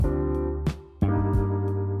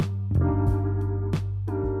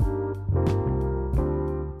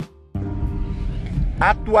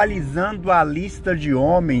Atualizando a lista de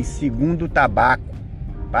homens segundo o tabaco,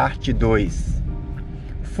 parte 2.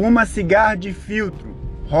 Fuma cigarro de filtro,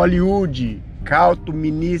 Hollywood, Calto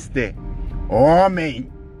Minister,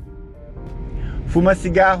 homem. Fuma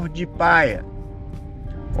cigarro de paia,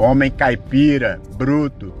 homem caipira,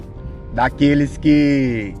 bruto, daqueles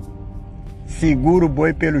que segura o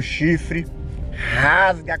boi pelo chifre,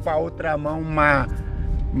 rasga com a outra mão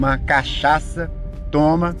uma cachaça,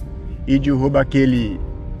 toma e derruba aquele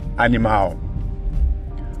animal.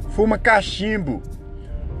 Fuma cachimbo,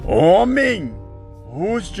 homem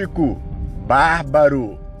rústico,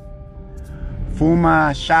 bárbaro.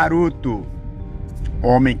 Fuma charuto,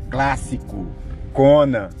 homem clássico,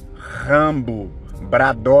 Conan, Rambo,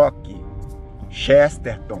 Braddock,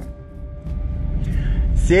 Chesterton.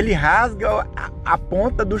 Se ele rasga a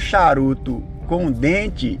ponta do charuto com o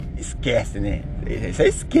dente, esquece, né? Isso aí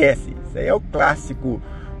esquece. Isso aí é o clássico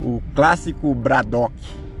Braddock.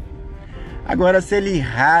 Agora, se ele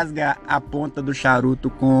rasga a ponta do charuto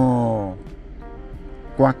com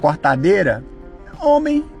a cortadeira,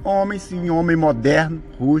 homem sim, homem moderno,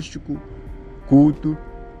 rústico, culto.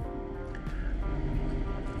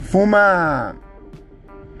 Fuma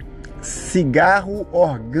cigarro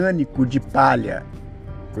orgânico de palha.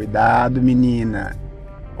 Cuidado, menina.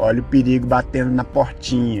 Olha o perigo batendo na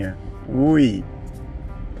portinha. Ui.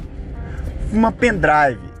 Fuma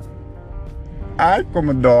pendrive. Ai,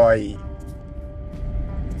 como dói.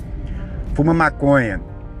 Fuma maconha.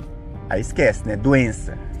 Aí esquece, né?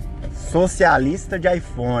 Doença. Socialista de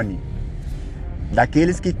iPhone.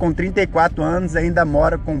 Daqueles que com 34 anos ainda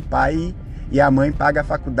mora com o pai e a mãe paga a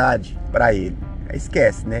faculdade pra ele. Aí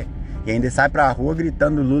esquece, né? E ainda sai pra rua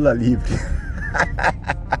gritando Lula livre.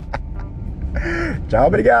 Tchau,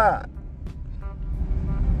 obrigado.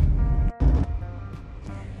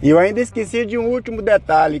 E eu ainda esqueci de um último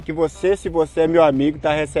detalhe, que você, se você é meu amigo,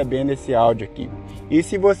 tá recebendo esse áudio aqui. E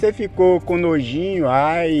se você ficou com nojinho,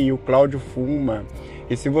 ai, o Cláudio fuma.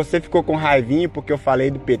 E se você ficou com raivinha porque eu falei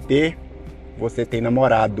do PT, você tem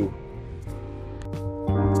namorado.